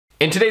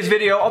In today's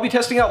video, I'll be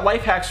testing out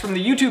life hacks from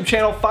the YouTube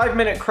channel 5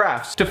 Minute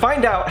Crafts to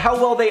find out how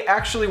well they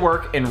actually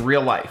work in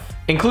real life,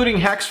 including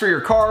hacks for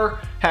your car,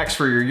 hacks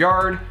for your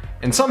yard,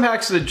 and some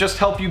hacks that just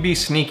help you be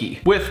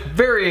sneaky, with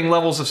varying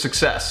levels of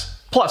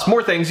success. Plus,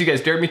 more things you guys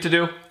dared me to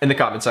do in the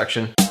comment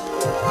section.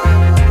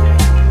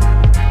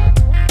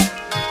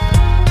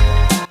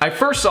 I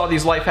first saw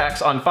these life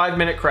hacks on 5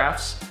 Minute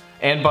Crafts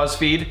and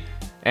BuzzFeed,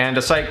 and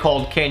a site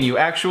called Can You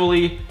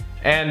Actually,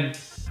 and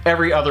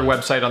every other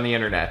website on the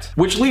internet.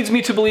 Which leads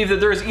me to believe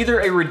that there is either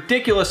a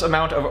ridiculous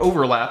amount of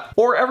overlap,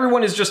 or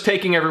everyone is just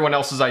taking everyone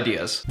else's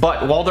ideas.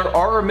 But while there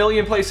are a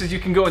million places you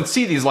can go and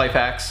see these life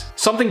hacks,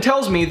 something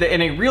tells me that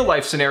in a real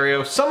life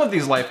scenario, some of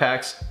these life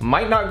hacks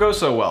might not go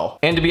so well.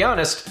 And to be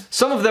honest,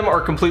 some of them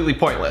are completely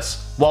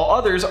pointless, while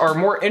others are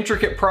more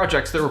intricate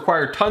projects that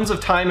require tons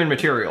of time and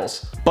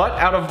materials. But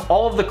out of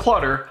all of the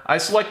clutter, I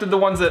selected the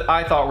ones that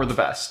I thought were the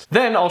best.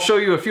 Then I'll show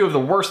you a few of the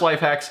worst life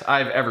hacks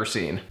I've ever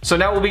seen. So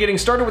now we'll be getting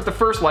started with the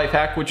first life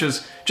hack, which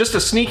is just a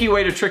sneaky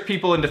way to trick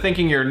people into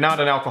thinking you're not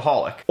an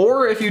alcoholic.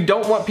 Or if you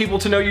don't want people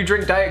to know you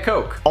drink Diet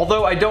Coke.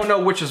 Although I don't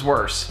know which is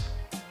worse.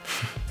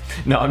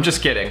 No, I'm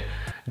just kidding.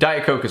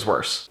 Diet Coke is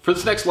worse. For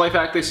this next life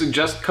hack, they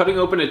suggest cutting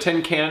open a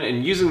tin can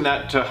and using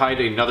that to hide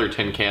another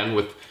tin can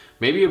with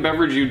maybe a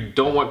beverage you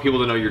don't want people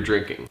to know you're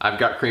drinking. I've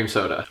got cream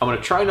soda. I'm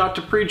gonna try not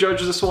to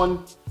prejudge this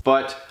one,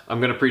 but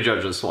I'm gonna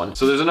prejudge this one.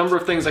 So there's a number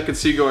of things I could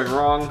see going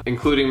wrong,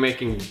 including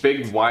making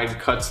big, wide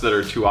cuts that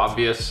are too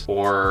obvious,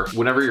 or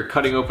whenever you're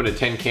cutting open a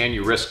tin can,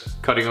 you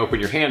risk cutting open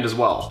your hand as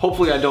well.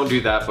 Hopefully I don't do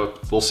that,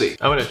 but we'll see.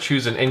 I'm gonna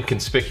choose an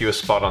inconspicuous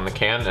spot on the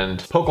can and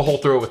poke a hole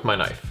through it with my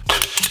knife.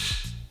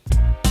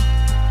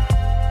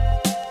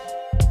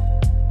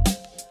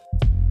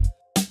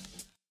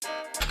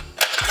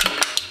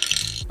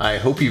 I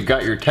hope you've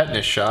got your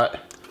tetanus shot.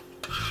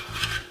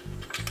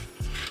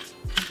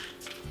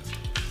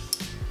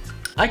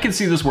 I can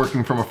see this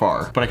working from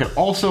afar, but I could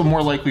also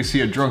more likely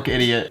see a drunk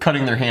idiot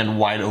cutting their hand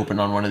wide open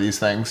on one of these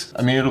things.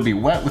 I mean, it'll be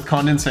wet with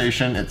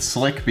condensation, it's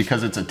slick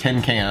because it's a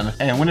tin can,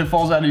 and when it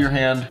falls out of your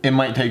hand, it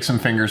might take some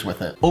fingers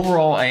with it.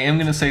 Overall, I am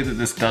gonna say that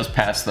this does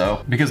pass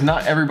though, because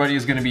not everybody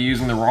is gonna be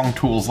using the wrong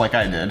tools like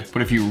I did,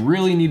 but if you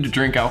really need to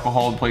drink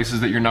alcohol in places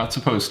that you're not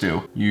supposed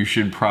to, you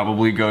should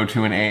probably go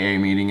to an AA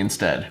meeting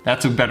instead.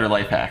 That's a better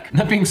life hack.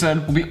 That being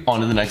said, we'll be on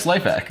to the next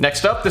life hack.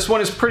 Next up, this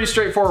one is pretty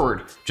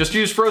straightforward. Just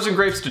use frozen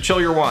grapes to chill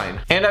your wine.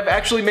 And I've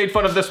actually made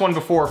fun of this one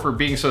before for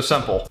being so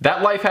simple.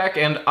 That life hack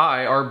and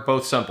I are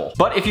both simple.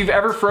 But if you've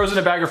ever frozen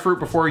a bag of fruit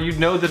before, you'd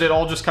know that it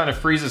all just kind of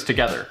freezes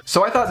together.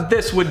 So I thought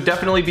this would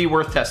definitely be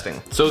worth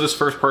testing. So this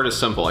first part is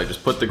simple. I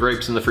just put the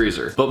grapes in the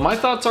freezer. But my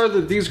thoughts are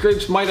that these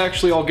grapes might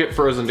actually all get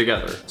frozen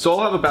together. So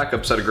I'll have a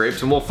backup set of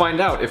grapes and we'll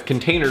find out if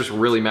containers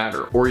really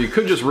matter. Or you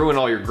could just ruin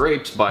all your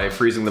grapes by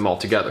freezing them all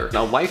together.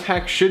 Now life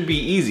hack should be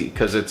easy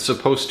because it's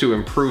supposed to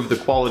improve the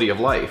quality of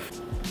life.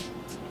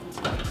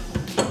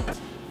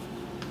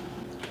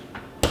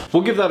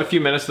 We'll give that a few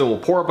minutes, then we'll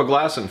pour up a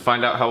glass and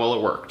find out how well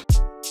it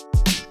worked.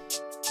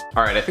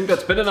 All right, I think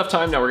that's been enough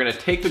time. Now we're gonna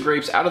take the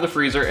grapes out of the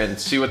freezer and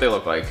see what they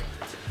look like.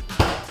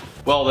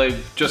 Well, they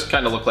just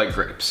kind of look like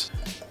grapes.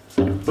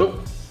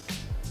 Oop.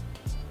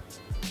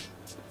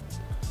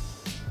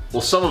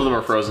 Well, some of them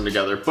are frozen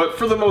together, but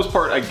for the most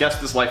part, I guess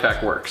this life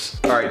hack works.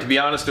 All right, to be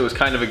honest, it was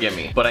kind of a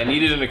gimme, but I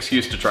needed an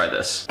excuse to try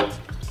this.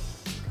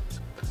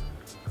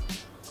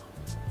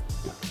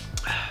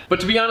 But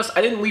to be honest,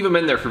 I didn't leave them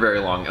in there for very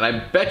long, and I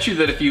bet you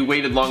that if you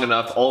waited long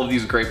enough, all of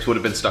these grapes would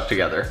have been stuck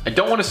together. I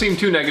don't want to seem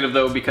too negative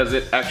though, because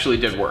it actually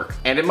did work.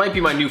 And it might be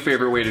my new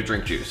favorite way to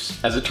drink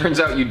juice. As it turns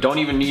out, you don't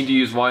even need to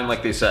use wine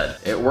like they said.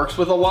 It works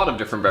with a lot of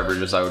different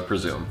beverages, I would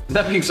presume.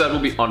 That being said, we'll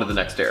be on to the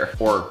next dare,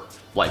 or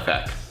life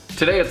hack.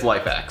 Today it's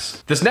life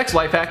hacks. This next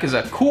life hack is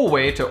a cool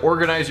way to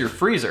organize your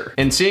freezer.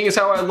 And seeing as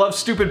how I love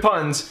stupid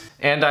puns,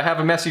 and I have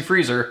a messy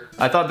freezer,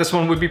 I thought this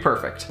one would be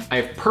perfect.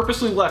 I have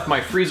purposely left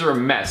my freezer a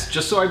mess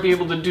just so I'd be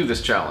able to do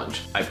this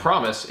challenge. I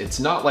promise it's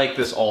not like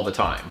this all the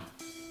time.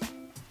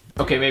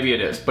 Okay, maybe it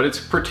is, but it's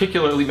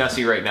particularly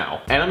messy right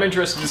now. And I'm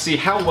interested to see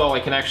how well I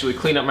can actually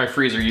clean up my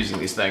freezer using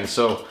these things,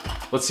 so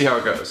let's see how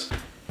it goes.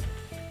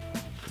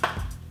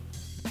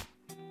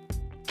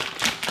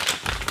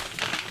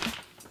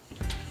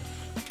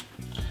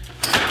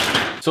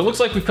 So it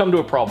looks like we've come to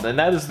a problem, and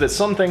that is that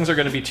some things are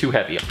gonna be too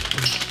heavy.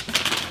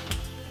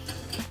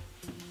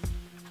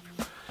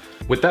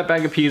 With that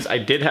bag of peas, I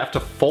did have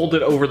to fold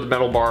it over the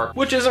metal bar,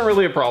 which isn't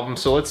really a problem,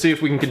 so let's see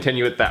if we can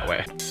continue it that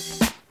way.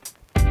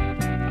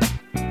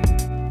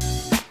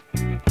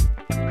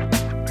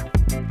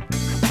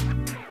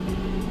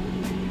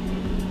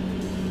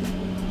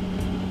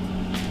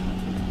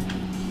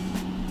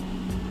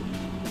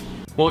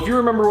 Well, if you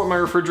remember what my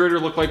refrigerator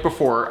looked like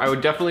before, I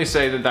would definitely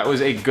say that that was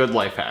a good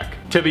life hack.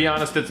 To be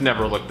honest, it's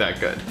never looked that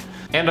good.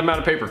 And I'm out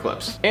of paper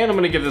clips. And I'm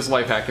gonna give this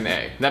life hack an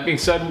A. That being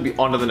said, we'll be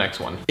on to the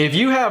next one. If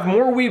you have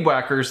more weed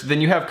whackers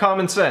than you have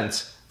common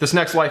sense, this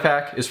next life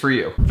hack is for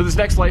you. For this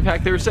next life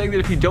hack, they were saying that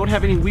if you don't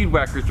have any weed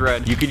whacker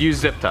thread, you could use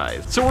zip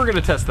ties. So we're gonna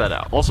test that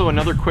out. Also,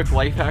 another quick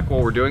life hack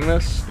while we're doing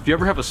this, if you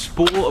ever have a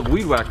spool of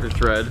weed whacker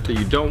thread that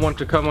you don't want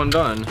to come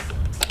undone,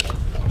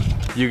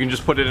 you can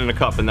just put it in a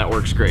cup and that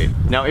works great.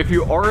 Now, if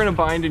you are in a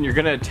bind and you're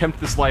gonna attempt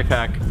this life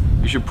hack,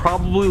 you should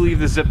probably leave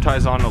the zip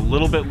ties on a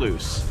little bit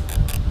loose,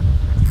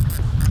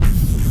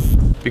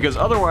 because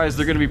otherwise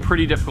they're gonna be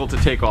pretty difficult to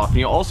take off. And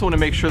you also wanna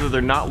make sure that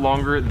they're not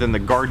longer than the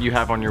guard you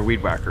have on your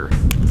weed whacker.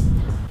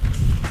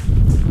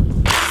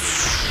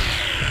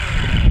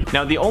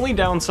 Now, the only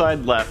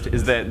downside left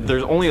is that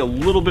there's only a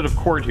little bit of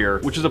cord here,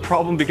 which is a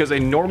problem because a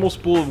normal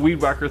spool of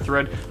weed whacker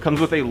thread comes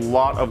with a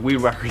lot of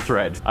weed whacker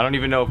thread. I don't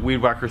even know if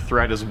weed whacker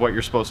thread is what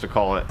you're supposed to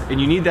call it.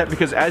 And you need that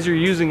because as you're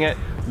using it,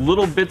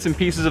 little bits and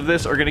pieces of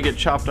this are gonna get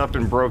chopped up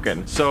and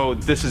broken. So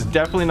this is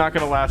definitely not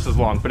gonna last as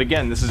long. But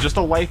again, this is just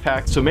a life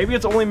hack, so maybe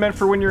it's only meant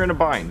for when you're in a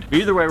bind. But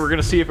either way, we're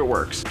gonna see if it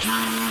works.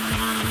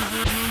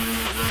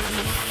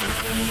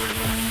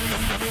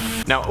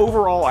 Now,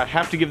 overall, I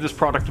have to give this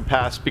product a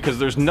pass because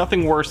there's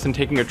nothing worse than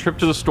taking a trip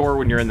to the store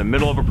when you're in the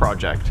middle of a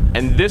project.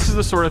 And this is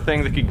the sort of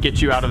thing that could get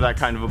you out of that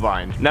kind of a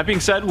bind. And that being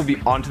said, we'll be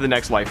on to the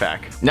next life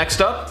hack. Next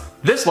up,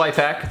 this life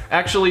hack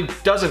actually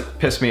doesn't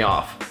piss me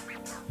off.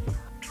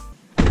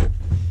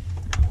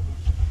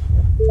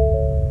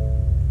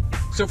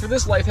 So for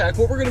this life hack,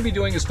 what we're gonna be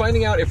doing is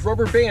finding out if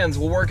rubber bands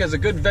will work as a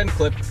good vent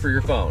clip for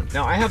your phone.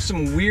 Now, I have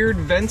some weird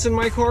vents in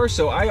my car,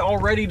 so I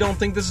already don't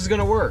think this is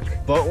gonna work,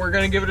 but we're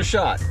gonna give it a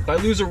shot. If I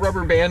lose a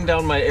rubber band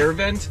down my air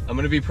vent, I'm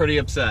gonna be pretty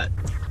upset.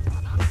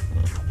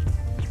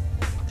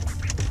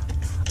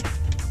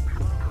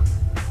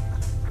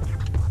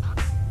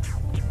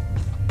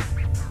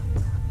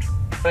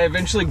 I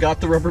eventually got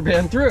the rubber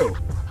band through.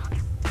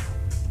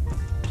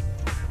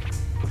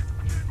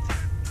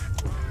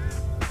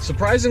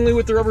 Surprisingly,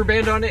 with the rubber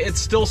band on it, it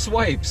still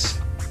swipes.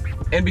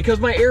 And because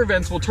my air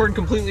vents will turn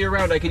completely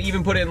around, I can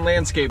even put it in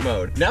landscape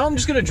mode. Now I'm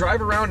just gonna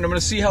drive around and I'm gonna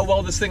see how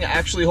well this thing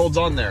actually holds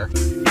on there.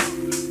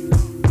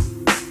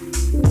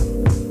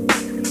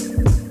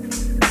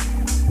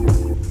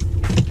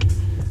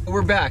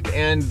 We're back,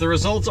 and the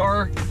results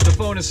are the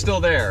phone is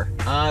still there.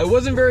 It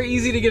wasn't very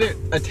easy to get it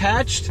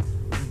attached,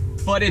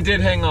 but it did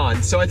hang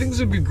on. So I think this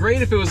would be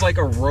great if it was like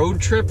a road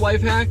trip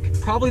life hack.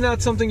 Probably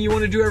not something you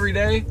want to do every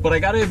day, but I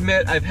gotta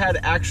admit, I've had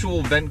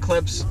actual vent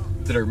clips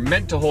that are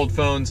meant to hold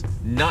phones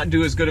not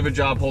do as good of a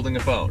job holding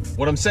a phone.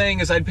 What I'm saying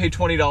is I'd pay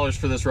 $20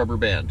 for this rubber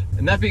band.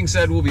 And that being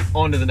said, we'll be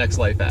on to the next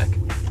life hack.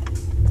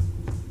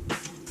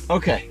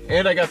 Okay,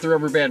 and I got the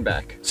rubber band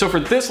back. So for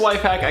this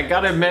life hack, I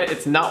gotta admit,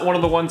 it's not one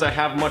of the ones I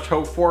have much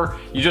hope for.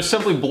 You just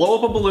simply blow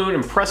up a balloon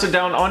and press it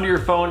down onto your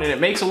phone and it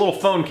makes a little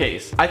phone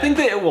case. I think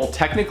that it will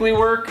technically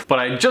work, but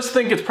I just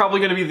think it's probably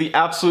gonna be the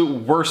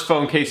absolute worst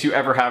phone case you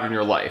ever have in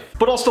your life.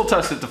 But I'll still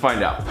test it to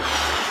find out.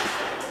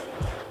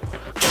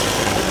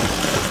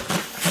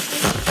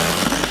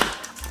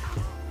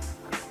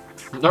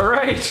 All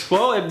right,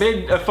 well, it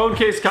made a phone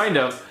case kind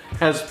of.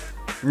 Has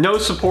no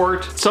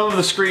support, some of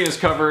the screen is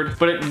covered,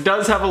 but it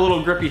does have a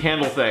little grippy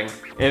handle thing.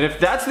 And if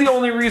that's the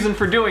only reason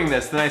for doing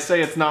this, then I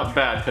say it's not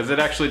bad, because it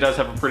actually does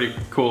have a pretty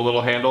cool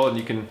little handle and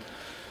you can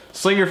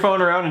sling your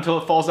phone around until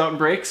it falls out and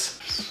breaks.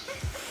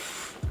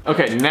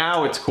 Okay,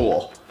 now it's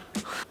cool.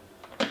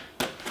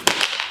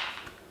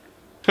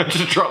 I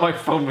just dropped my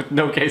phone with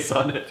no case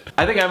on it.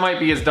 I think I might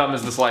be as dumb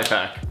as this life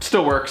hack.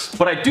 Still works.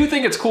 But I do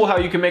think it's cool how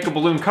you can make a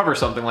balloon cover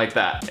something like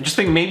that. I just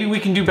think maybe we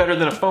can do better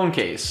than a phone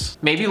case.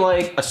 Maybe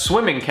like a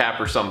swimming cap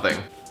or something.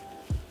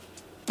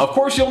 Of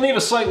course, you'll need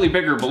a slightly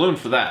bigger balloon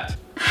for that.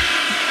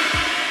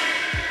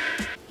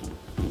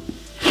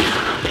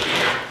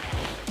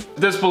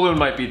 This balloon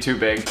might be too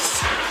big.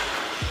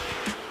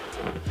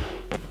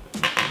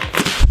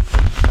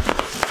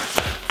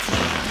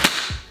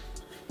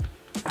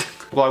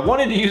 Well, I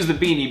wanted to use the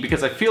beanie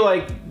because I feel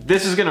like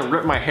this is gonna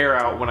rip my hair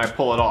out when I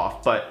pull it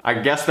off, but I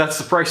guess that's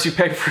the price you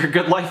pay for a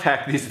good life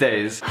hack these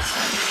days.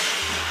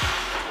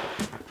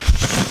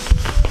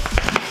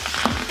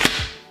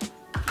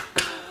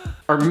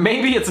 Or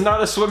maybe it's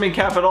not a swimming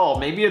cap at all.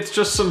 Maybe it's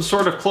just some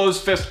sort of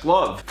closed fist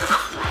glove.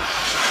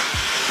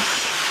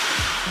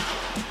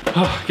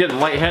 Getting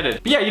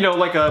lightheaded. Yeah, you know,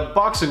 like a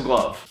boxing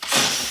glove.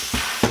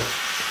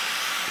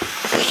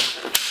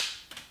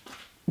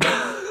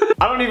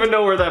 I don't even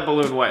know where that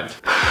balloon went.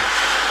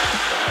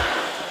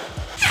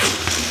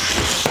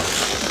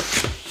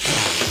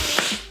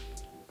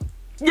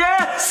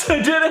 Yes,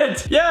 I did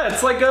it! Yeah,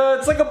 it's like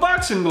a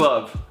boxing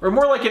glove. Or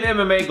more like an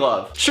MMA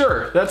glove.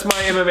 Sure, that's my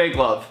MMA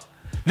glove.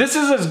 This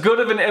is as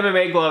good of an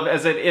MMA glove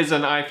as it is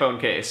an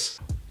iPhone case.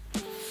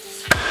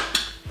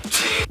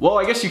 Well,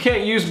 I guess you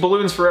can't use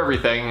balloons for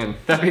everything, and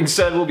that being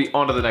said, we'll be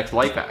on to the next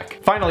life hack.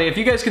 Finally, if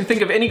you guys can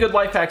think of any good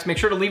life hacks, make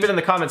sure to leave it in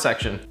the comment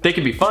section. They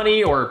can be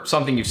funny, or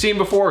something you've seen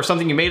before, or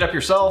something you made up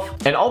yourself,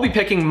 and I'll be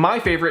picking my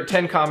favorite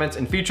 10 comments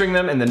and featuring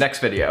them in the next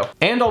video.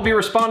 And I'll be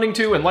responding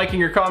to and liking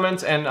your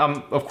comments, and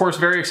I'm, of course,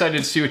 very excited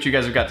to see what you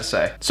guys have got to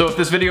say. So if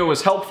this video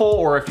was helpful,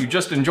 or if you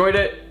just enjoyed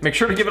it, make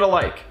sure to give it a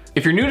like.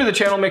 If you're new to the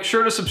channel, make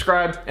sure to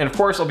subscribe, and of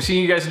course, I'll be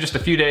seeing you guys in just a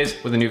few days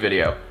with a new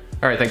video.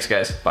 All right, thanks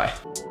guys, bye.